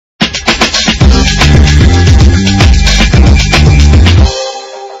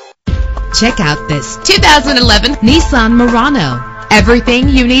Check out this 2011 Nissan Murano. Everything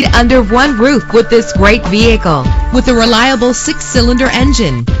you need under one roof with this great vehicle. With a reliable 6-cylinder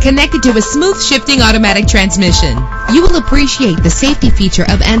engine connected to a smooth shifting automatic transmission, you will appreciate the safety feature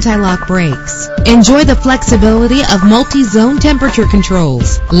of anti-lock brakes. Enjoy the flexibility of multi-zone temperature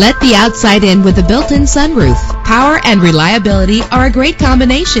controls. Let the outside in with a built-in sunroof. Power and reliability are a great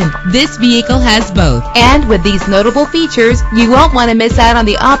combination. This vehicle has both. And with these notable features, you won't want to miss out on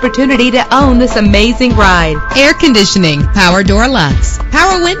the opportunity to own this amazing ride. Air conditioning, power door locks,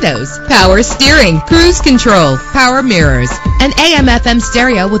 power windows, power steering, cruise control, power mirrors, an AM/FM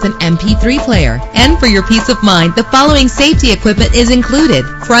stereo with an MP3 player. And for your peace of mind, the following safety equipment is included: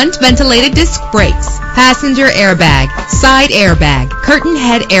 front ventilated disc brakes, passenger airbag, side airbag, curtain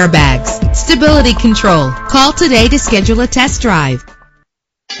head airbags, stability control. Call today to schedule a test drive.